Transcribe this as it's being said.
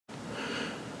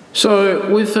So,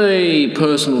 with a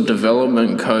personal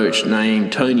development coach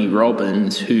named Tony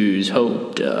Robbins, who's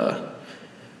helped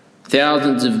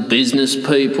thousands of business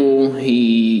people,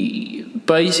 he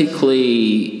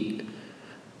basically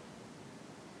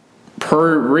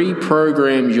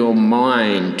reprograms your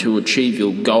mind to achieve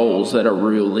your goals that are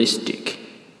realistic.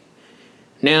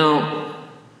 Now,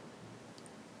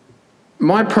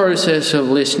 my process of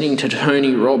listening to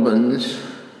Tony Robbins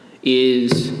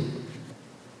is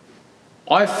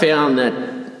I found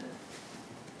that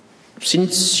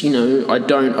since, I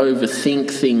don't overthink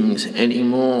things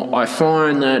anymore, I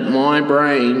find that my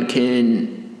brain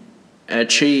can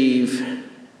achieve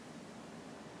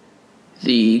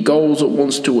the goals it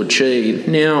wants to achieve.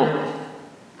 Now,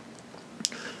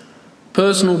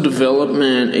 personal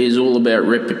development is all about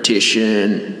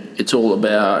repetition. It's all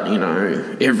about,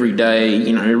 every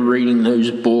day, reading those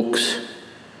books,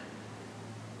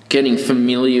 getting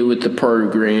familiar with the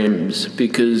programs,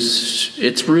 because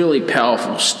it's really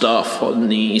powerful stuff on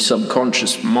the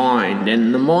subconscious mind,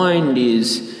 and the mind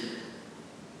is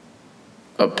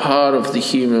a part of the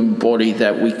human body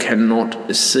that we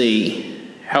cannot see.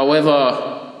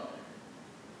 However,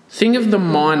 think of the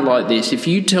mind like this. If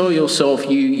you tell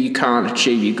yourself you can't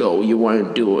achieve your goal, you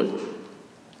won't do it.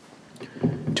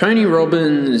 Tony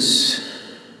Robbins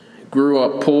grew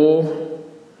up poor,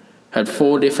 had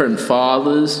 4 different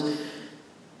fathers,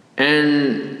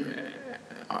 and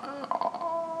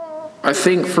I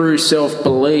think through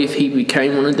self-belief he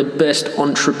became one of the best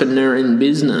entrepreneurs in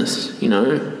business,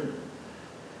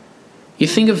 You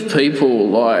think of people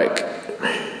like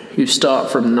who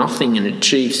start from nothing and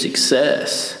achieve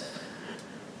success.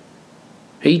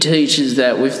 He teaches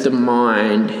that with the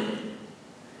mind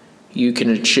you can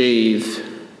achieve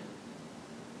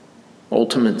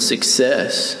ultimate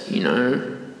success,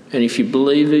 And if you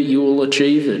believe it, you will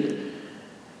achieve it.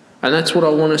 And that's what I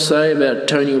want to say about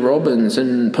Tony Robbins,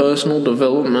 and personal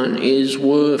development is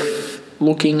worth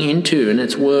looking into, and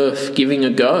it's worth giving a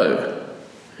go.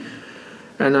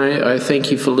 And I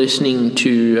thank you for listening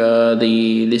to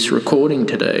this recording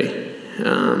today.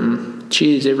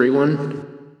 Cheers, everyone.